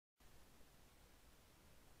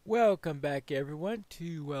Welcome back everyone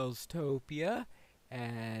to Welstopia,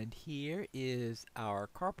 and here is our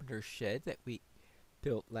carpenter shed that we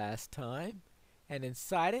built last time, and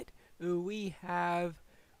inside it we have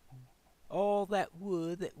all that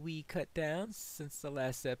wood that we cut down since the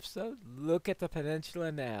last episode. Look at the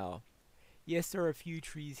peninsula now. Yes, there are a few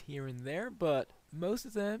trees here and there, but most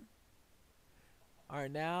of them are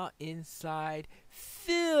now inside,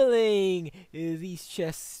 filling these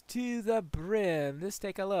chests to the brim. Let's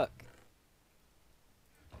take a look.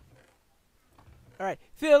 Alright,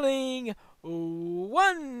 filling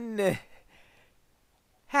one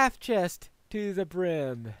half chest to the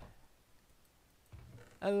brim.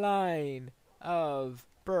 A line of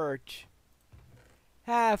birch.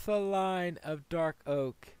 Half a line of dark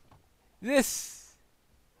oak. This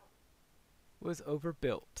was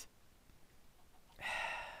overbuilt.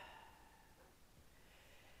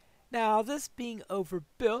 Now, this being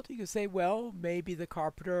overbuilt, you can say, well, maybe the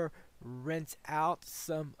carpenter rents out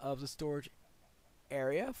some of the storage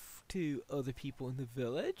area to other people in the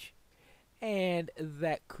village, and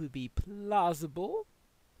that could be plausible,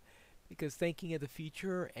 because thinking of the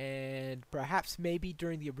future, and perhaps maybe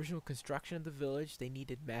during the original construction of the village, they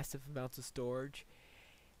needed massive amounts of storage,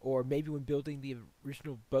 or maybe when building the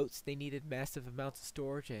original boats, they needed massive amounts of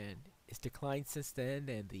storage, and it's declined since then,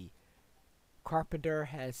 and the carpenter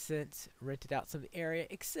has since rented out some area,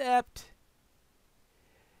 except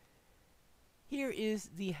here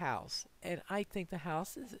is the house, and I think the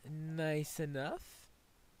house is nice enough.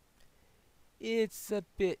 It's a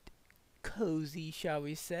bit cozy, shall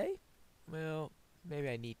we say. Well, maybe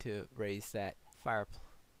I need to raise that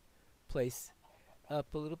fireplace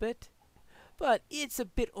up a little bit, but it's a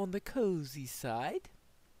bit on the cozy side.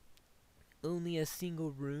 Only a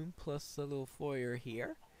single room plus a little foyer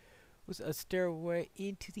here. Was a stairway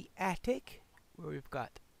into the attic where we've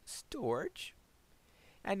got storage.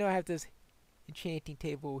 I know I have this enchanting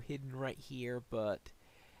table hidden right here, but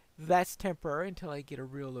that's temporary until I get a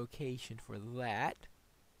real location for that.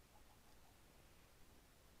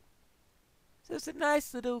 So it's a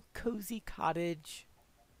nice little cozy cottage.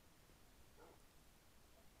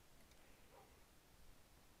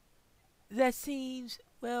 That seems,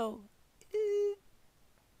 well,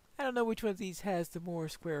 I don't know which one of these has the more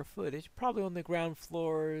square footage. Probably on the ground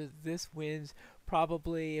floor, this wins.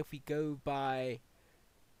 Probably if we go by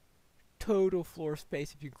total floor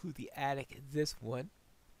space, if you include the attic, this one.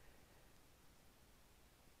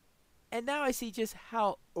 And now I see just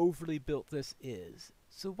how overly built this is.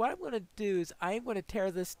 So what I'm going to do is I'm going to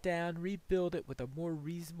tear this down, rebuild it with a more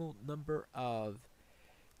reasonable number of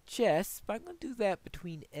chests. But I'm going to do that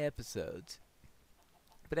between episodes.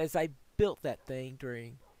 But as I built that thing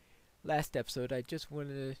during last episode, I just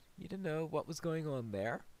wanted you to know what was going on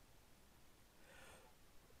there.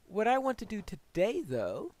 What I want to do today,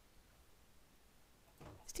 though,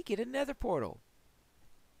 is to get a nether portal.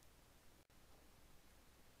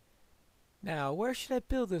 Now, where should I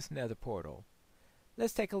build this nether portal?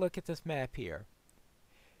 Let's take a look at this map here.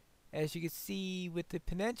 As you can see, with the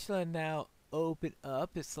peninsula now open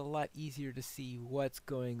up, it's a lot easier to see what's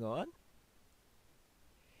going on.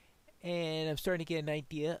 And I'm starting to get an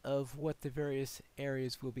idea of what the various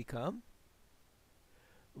areas will become.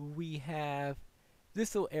 We have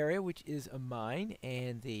this little area, which is a mine,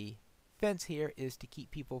 and the fence here is to keep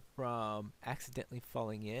people from accidentally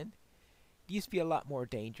falling in. It used to be a lot more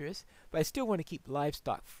dangerous, but I still want to keep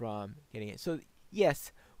livestock from getting it. So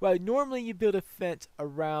yes, well, normally you build a fence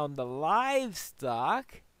around the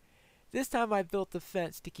livestock. This time I built the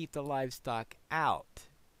fence to keep the livestock out.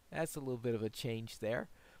 That's a little bit of a change there.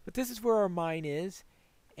 But this is where our mine is,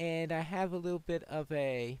 and I have a little bit of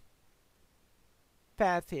a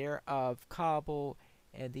path here of cobble,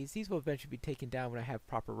 and these will eventually be taken down when I have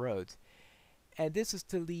proper roads. And this is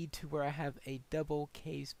to lead to where I have a double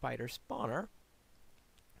cave spider spawner,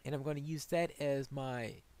 and I'm going to use that as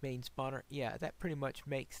my main spawner. Yeah, that pretty much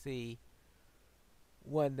makes the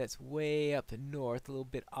one that's way up north a little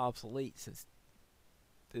bit obsolete, since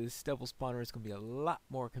this double spawner is going to be a lot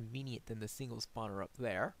more convenient than the single spawner up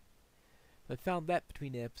there. I found that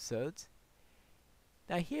between the episodes.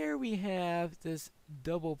 Now here we have this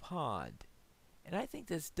double pond, and I think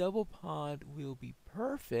this double pond will be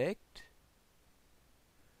perfect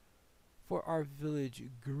for our village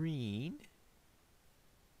green.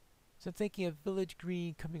 So I'm thinking of village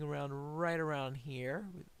green coming around right around here.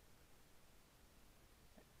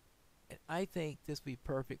 And I think this will be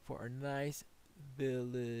perfect for our nice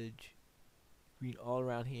village green all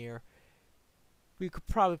around here. We could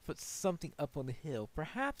probably put something up on the hill.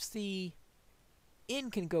 Perhaps the inn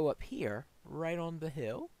can go up here, right on the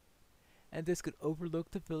hill. And this could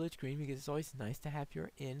overlook the village green because it's always nice to have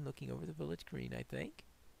your inn looking over the village green, I think.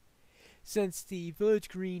 Since the village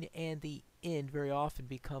green and the inn very often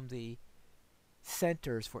become the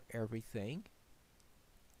centers for everything.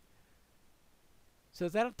 So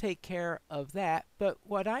that'll take care of that. But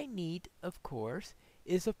what I need, of course,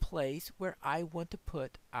 is a place where I want to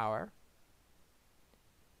put our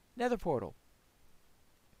nether portal.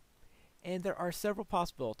 And there are several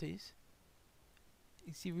possibilities.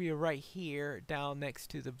 You see we are right here down next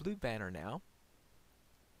to the blue banner now.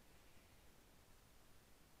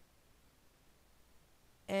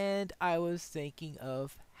 And I was thinking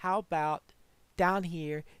of how about down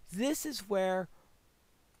here, this is where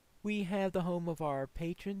we have the home of our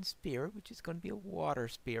patron spirit, which is going to be a water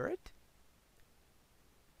spirit.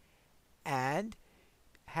 And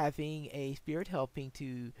having a spirit helping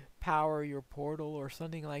to power your portal or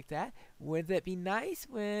something like that. Wouldn't that be nice?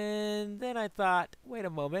 Then I thought, wait a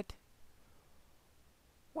moment.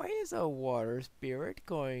 Why is a water spirit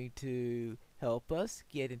going to help us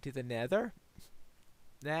get into the nether?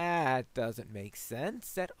 That doesn't make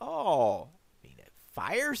sense at all. I mean, a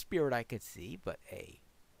fire spirit I could see, but a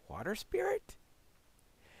water spirit?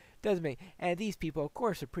 Doesn't make. And these people, of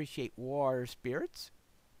course, appreciate water spirits.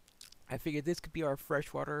 I figured this could be our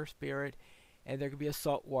freshwater spirit, and there could be a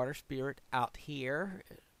saltwater spirit out here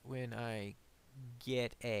when I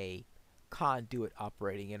get a conduit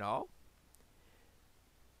operating and all.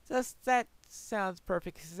 So that sounds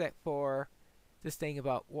perfect, except for this thing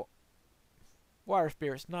about water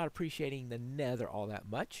spirits not appreciating the nether all that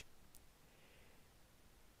much.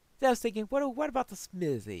 So I was thinking, what about the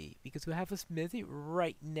smithy? Because we have a smithy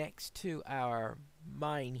right next to our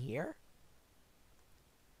mine here.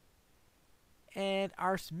 And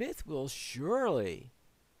our smith will surely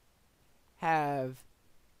have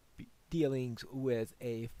dealings with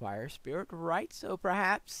a fire spirit, right? So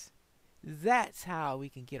perhaps that's how we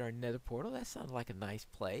can get our nether portal. That sounds like a nice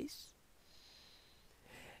place.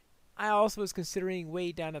 I also was considering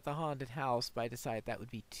way down at the haunted house, but I decided that would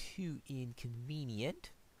be too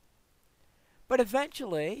inconvenient. But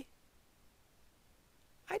eventually,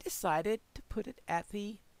 I decided to put it at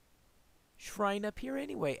the shrine up here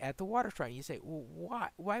anyway, at the water shrine. You say, well,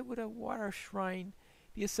 why would a water shrine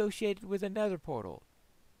be associated with a nether portal?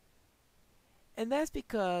 And that's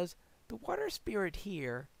because the water spirit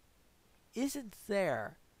here isn't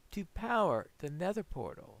there to power the nether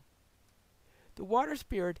portal. The water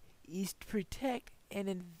spirit is to protect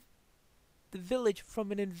the village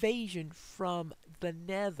from an invasion from the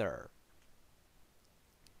nether.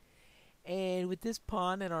 And with this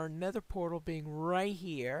pond and our nether portal being right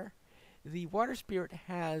here, the water spirit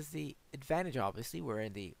has the advantage, obviously. We're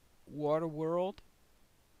in the water world.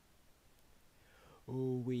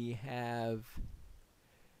 We have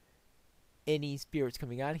any spirits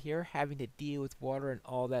coming out here having to deal with water and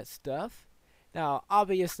all that stuff. Now,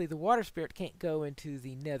 obviously, the water spirit can't go into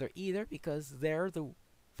the nether either, because there the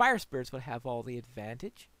fire spirits would have all the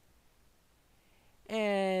advantage.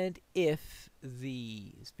 And if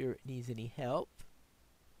the spirit needs any help,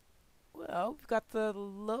 well, we've got the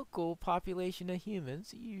local population of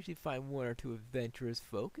humans. You usually find one or two adventurous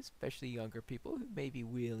folk, especially younger people, who may be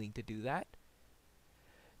willing to do that.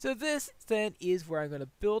 So this, then, is where I'm going to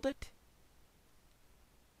build it.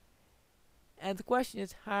 And the question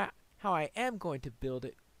is how I am going to build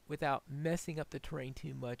it without messing up the terrain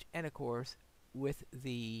too much, and of course, with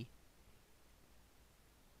the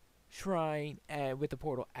shrine and with the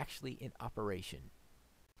portal actually in operation.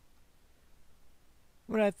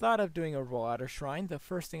 When I thought of doing a water shrine, the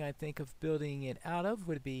first thing I think of building it out of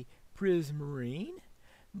would be prismarine.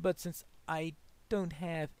 But since I don't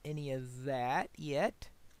have any of that yet,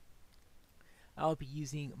 I'll be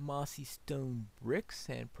using mossy stone bricks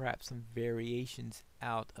and perhaps some variations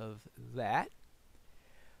out of that.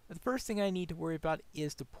 But the first thing I need to worry about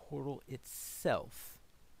is the portal itself.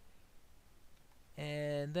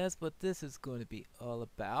 And that's what this is going to be all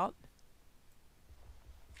about.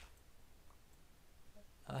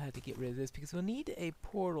 I'll have to get rid of this because we'll need a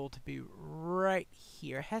portal to be right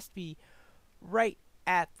here. It has to be right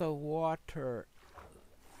at the water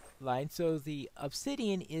line. So the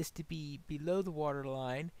obsidian is to be below the water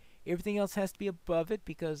line. Everything else has to be above it,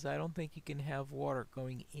 because I don't think you can have water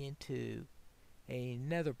going into a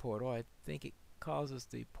nether portal. I think it causes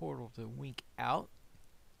the portal to wink out.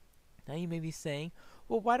 Now you may be saying,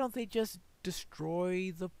 well, why don't they just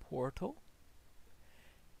destroy the portal?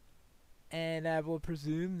 And I will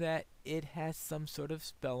presume that it has some sort of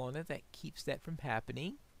spell on it that keeps that from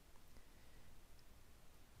happening.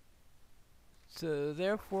 So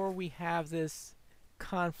therefore we have this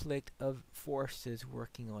conflict of forces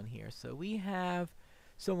working on here. So we have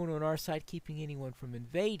someone on our side keeping anyone from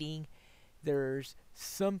invading. There's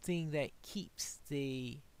something that keeps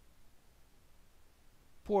the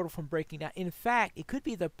portal from breaking down. In fact, it could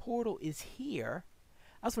be the portal is here.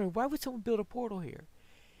 I was wondering, why would someone build a portal here?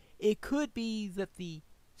 It could be that the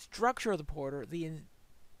structure of the portal,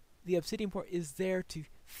 the obsidian portal, is there to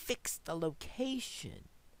fix the location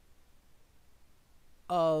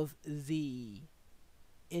of the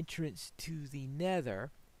entrance to the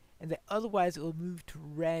Nether, and that otherwise it will move to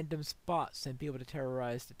random spots and be able to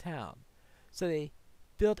terrorize the town. So they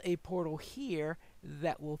built a portal here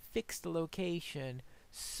that will fix the location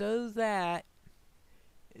so that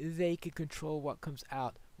they can control what comes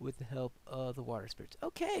out with the help of the water spirits.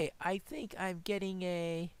 Okay, I think I'm getting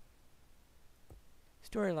a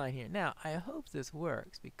storyline here. Now, I hope this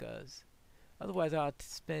works, because otherwise I'll have to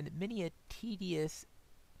spend many a tedious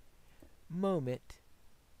moment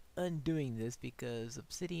undoing this, because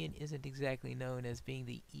obsidian isn't exactly known as being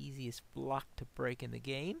the easiest block to break in the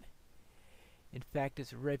game. In fact,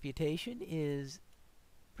 its reputation is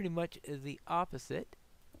pretty much the opposite.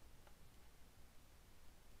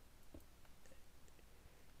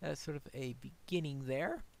 That's sort of a beginning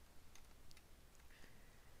there.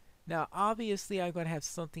 Now, obviously, I'm going to have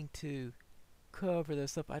something to cover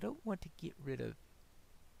this up. I don't want to get rid of...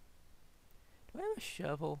 Do I have a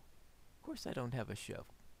shovel? Of course I don't have a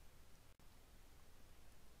shovel.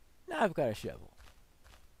 Now I've got a shovel.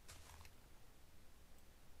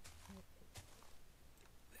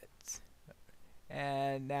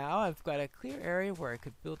 And now I've got a clear area where I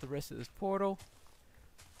could build the rest of this portal.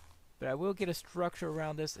 But I will get a structure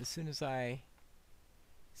around this as soon as I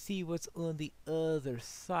see what's on the other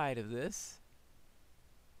side of this.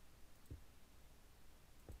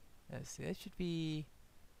 Let's see, that should be...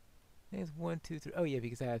 I think it's 1, 2, 3... Oh yeah,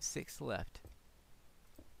 because I have 6 left.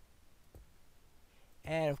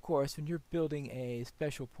 And of course, when you're building a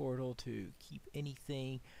special portal to keep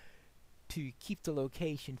anything, to keep the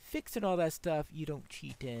location fixed and all that stuff, you don't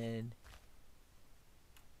cheat and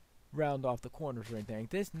round off the corners or anything like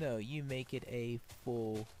this. No, you make it a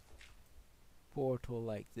full portal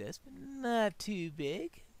like this, but not too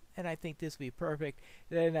big. And I think this will be perfect.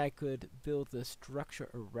 Then I could build the structure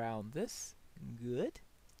around this. Good.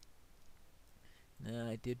 Now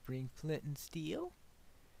I did bring flint and steel.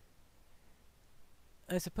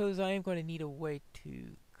 I suppose I am going to need a way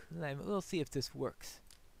to climb. We'll see if this works.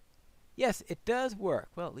 Yes, it does work.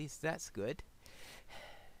 Well, at least that's good.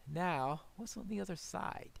 Now, what's on the other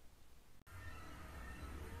side?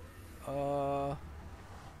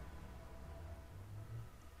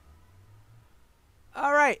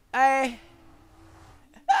 Alright, I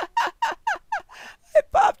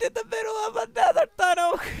popped in the middle of another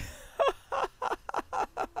tunnel.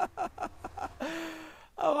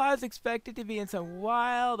 Oh, I was expected to be in some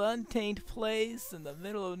wild, untamed place in the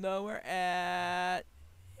middle of nowhere, and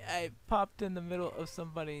I popped in the middle of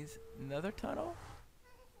somebody's nether tunnel?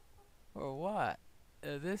 Or what?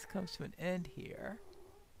 This comes to an end here.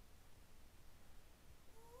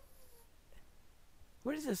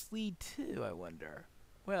 Where does this lead to, I wonder?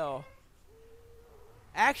 Well,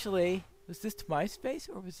 actually, was this to my space,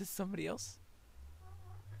 or was this somebody else?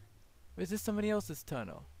 Or is this somebody else's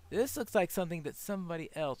tunnel? This looks like something that somebody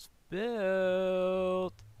else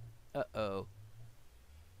built. Uh-oh.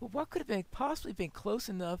 Well, what could have possibly been close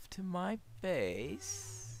enough to my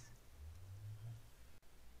base?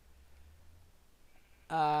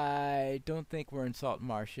 I don't think we're in Salt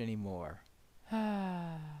Marsh anymore.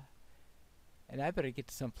 And I better get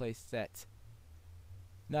to someplace that's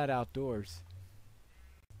not outdoors.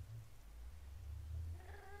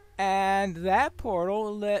 And that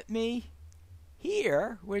portal let me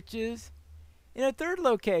here, which is in a third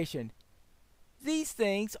location. These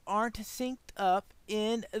things aren't synced up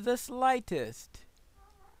in the slightest.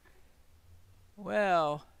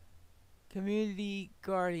 Well, Community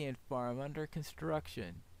Guardian Farm under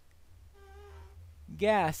construction.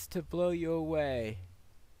 Gas to blow you away.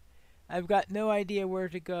 I've got no idea where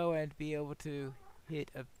to go and be able to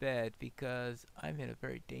hit a bed because I'm in a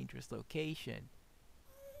very dangerous location.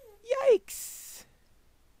 Yikes!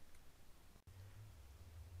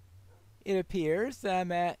 It appears that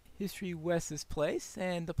I'm at History West's place,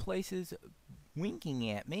 and the place is winking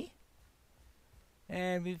at me.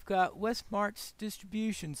 And we've got Westmart's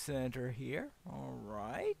Distribution Center here.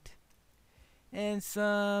 Alright. And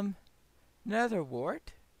some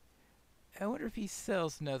netherwort. I wonder if he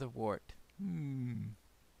sells netherwort.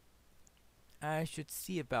 I should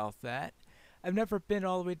see about that. I've never been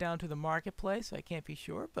all the way down to the marketplace, so I can't be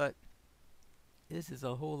sure, but this is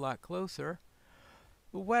a whole lot closer.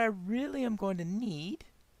 But what I really am going to need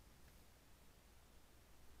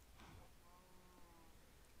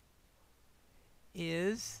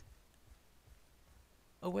is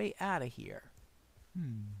a way out of here.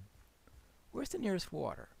 Where's the nearest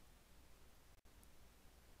water?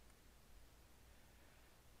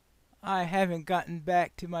 I haven't gotten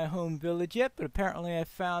back to my home village yet, but apparently I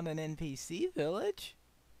found an NPC village.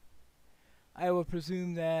 I will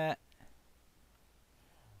presume that...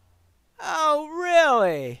 Oh,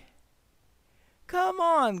 really? Come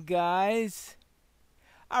on, guys.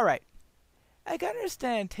 Alright. I can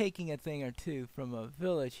understand taking a thing or two from a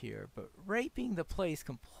village here, but raping the place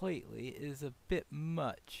completely is a bit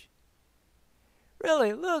much.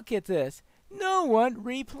 Really, look at this. No one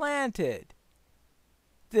replanted.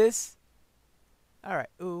 This... Alright,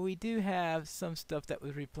 we do have some stuff that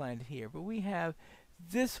was replanted here, but we have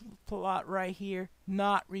this plot right here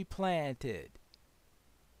not replanted.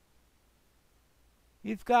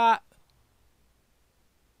 You've got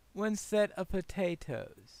one set of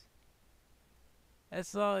potatoes.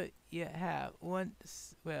 That's all you have. One,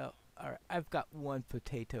 well, alright, I've got one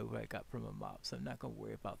potato I got from a mob, so I'm not going to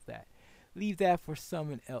worry about that. Leave that for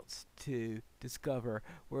someone else to discover,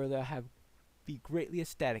 where they'll have be greatly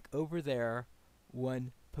ecstatic. Over there,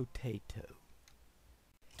 one potato.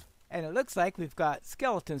 And it looks like we've got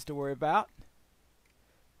skeletons to worry about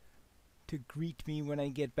to greet me when I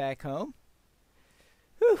get back home.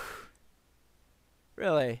 Whew.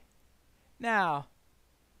 Really. Now,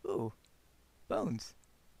 ooh, bones.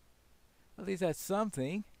 At least that's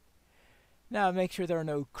something. Now make sure there are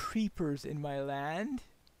no creepers in my land,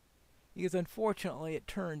 because unfortunately it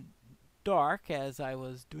turned dark as I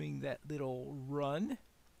was doing that little run.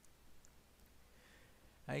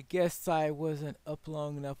 I guess I wasn't up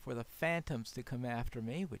long enough for the phantoms to come after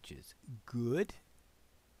me, which is good.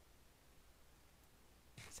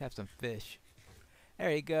 Let's have some fish.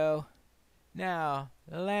 There you go. Now,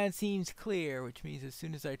 the land seems clear, which means as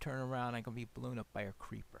soon as I turn around, I'm going to be blown up by a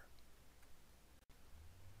creeper.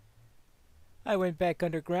 I went back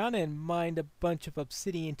underground and mined a bunch of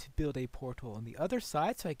obsidian to build a portal on the other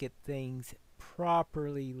side so I get things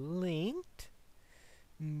properly linked.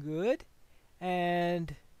 Good.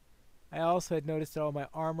 And I also had noticed that all my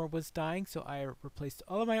armor was dying, so I replaced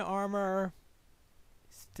all of my armor.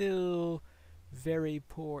 Still very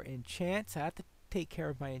poor enchants. I have to take care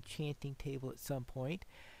of my enchanting table at some point.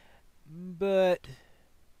 But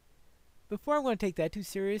before I'm going to take that too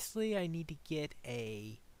seriously, I need to get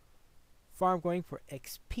a farm going for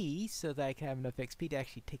XP so that I can have enough XP to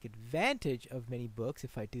actually take advantage of many books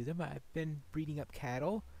if I do them. I've been breeding up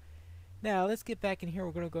cattle. Now let's get back in here.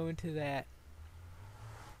 We're going to go into that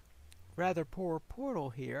rather poor portal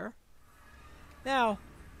here. Now,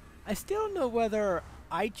 I still don't know whether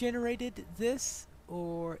I generated this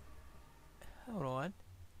or... Hold on.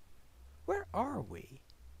 Where are we?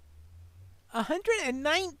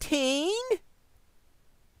 119?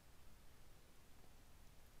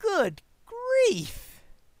 Good grief!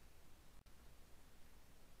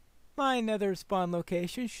 My nether spawn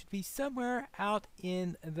location should be somewhere out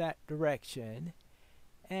in that direction.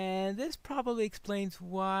 And this probably explains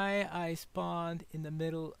why I spawned in the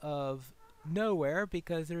middle of nowhere,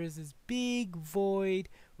 because there is this big void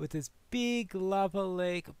with this big lava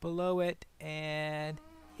lake below it, and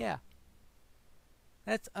yeah,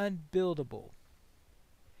 that's unbuildable.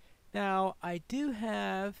 Now, I do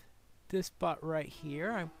have this spot right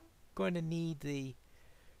here. I'm going to need the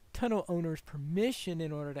tunnel owner's permission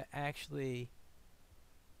in order to actually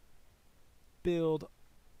build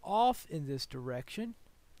off in this direction.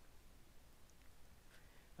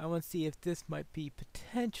 I want to see if this might be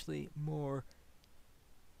potentially more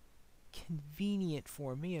convenient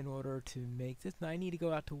for me in order to make this. Now I need to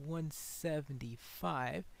go out to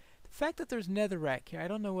 175. The fact that there's netherrack here, I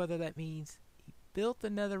don't know whether that means he built the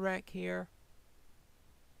netherrack here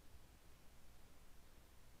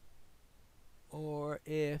or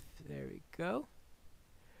if, there we go,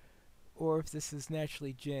 or if this is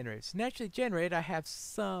naturally generated. If it's naturally generated, I have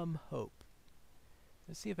some hope.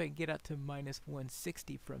 Let's see if I can get out to minus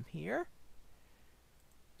 160 from here.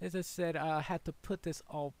 As I said, I'll have to put this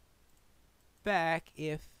all back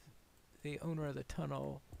if the owner of the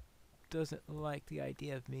tunnel doesn't like the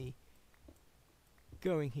idea of me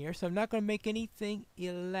going here. So I'm not going to make anything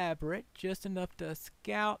elaborate, just enough to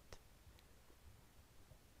scout.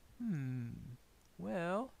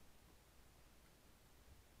 Well,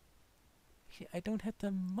 actually, I don't have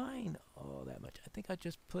to mine all that much. I think I'll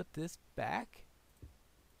just put this back.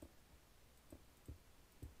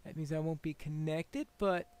 That means I won't be connected,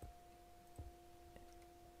 but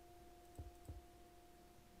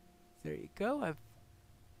there you go. I've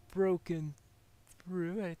broken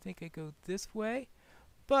through. I think I go this way,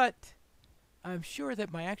 but I'm sure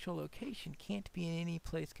that my actual location can't be in any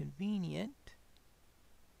place convenient.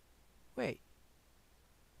 Wait.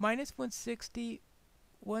 Minus 160,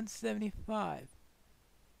 175.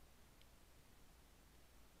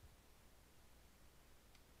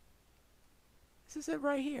 This is it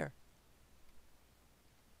right here.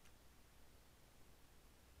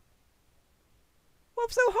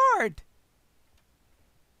 What's so hard?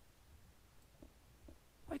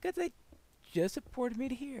 Why could they just support me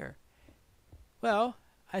to here? Well,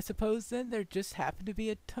 I suppose then there just happened to be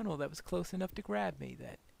a tunnel that was close enough to grab me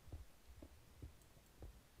then.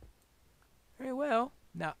 Very well.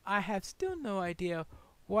 Now, I have still no idea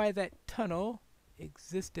why that tunnel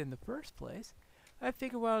exists in the first place. I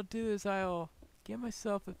figure what I'll do is I'll get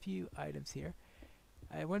myself a few items here.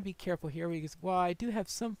 I want to be careful here because while I do have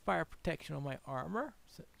some fire protection on my armor,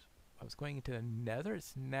 so I was going into the Nether,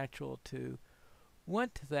 it's natural to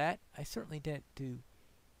want that. I certainly didn't do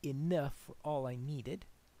enough for all I needed.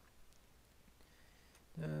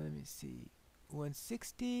 Let me see.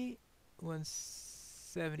 160,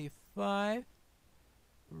 175.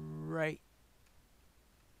 Right.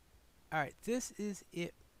 Alright, this is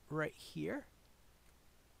it right here.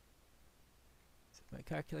 So my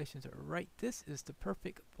calculations are right. This is the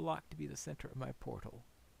perfect block to be the center of my portal.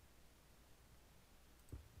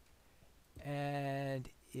 And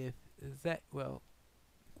if that, well,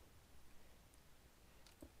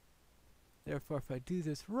 therefore if I do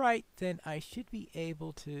this right, then I should be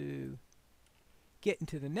able to get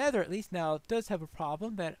into the Nether at least. Now it does have a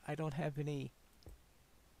problem that I don't have any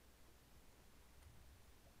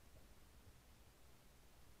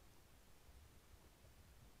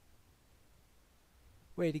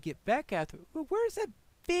way to get back out. Well, where's that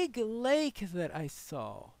big lake that I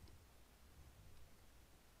saw?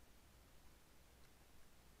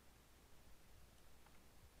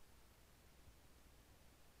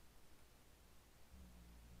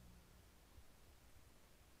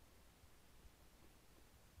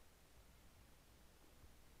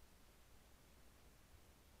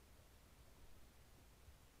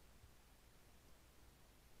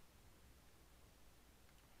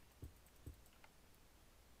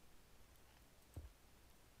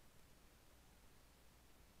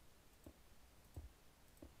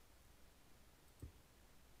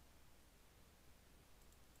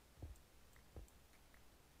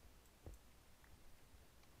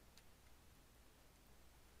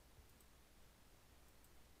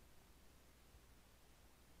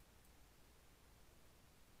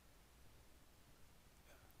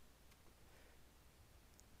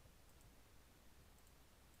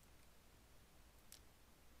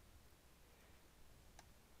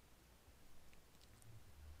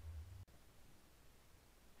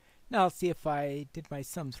 Now let's see if I did my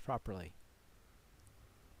sums properly.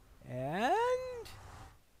 And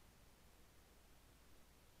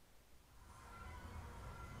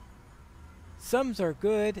sums are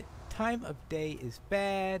good. Time of day is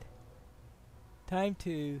bad. Time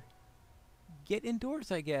to get indoors,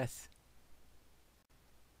 I guess.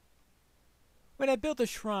 When I build a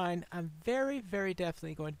shrine, I'm very, very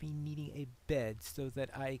definitely going to be needing a bed so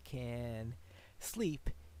that I can sleep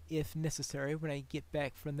if necessary when I get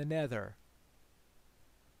back from the Nether.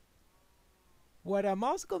 What I'm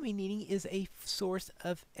also going to be needing is a source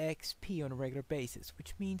of XP on a regular basis,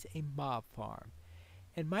 which means a mob farm.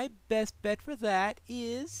 And my best bet for that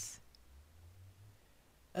is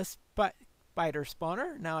a spider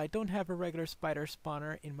spawner. Now, I don't have a regular spider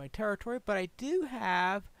spawner in my territory, but I do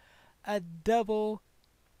have a double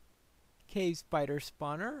cave spider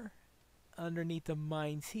spawner underneath the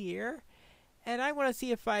mines here. And I want to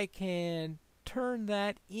see if I can turn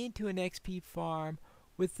that into an XP farm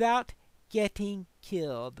without getting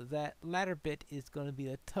killed. That latter bit is going to be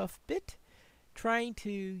the tough bit. Trying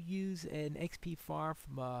to use an XP farm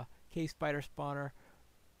from a cave spider spawner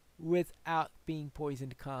without being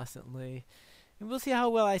poisoned constantly. And we'll see how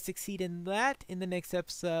well I succeed in that in the next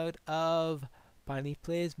episode of Pineleaf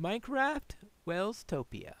Plays Minecraft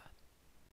Welstopia.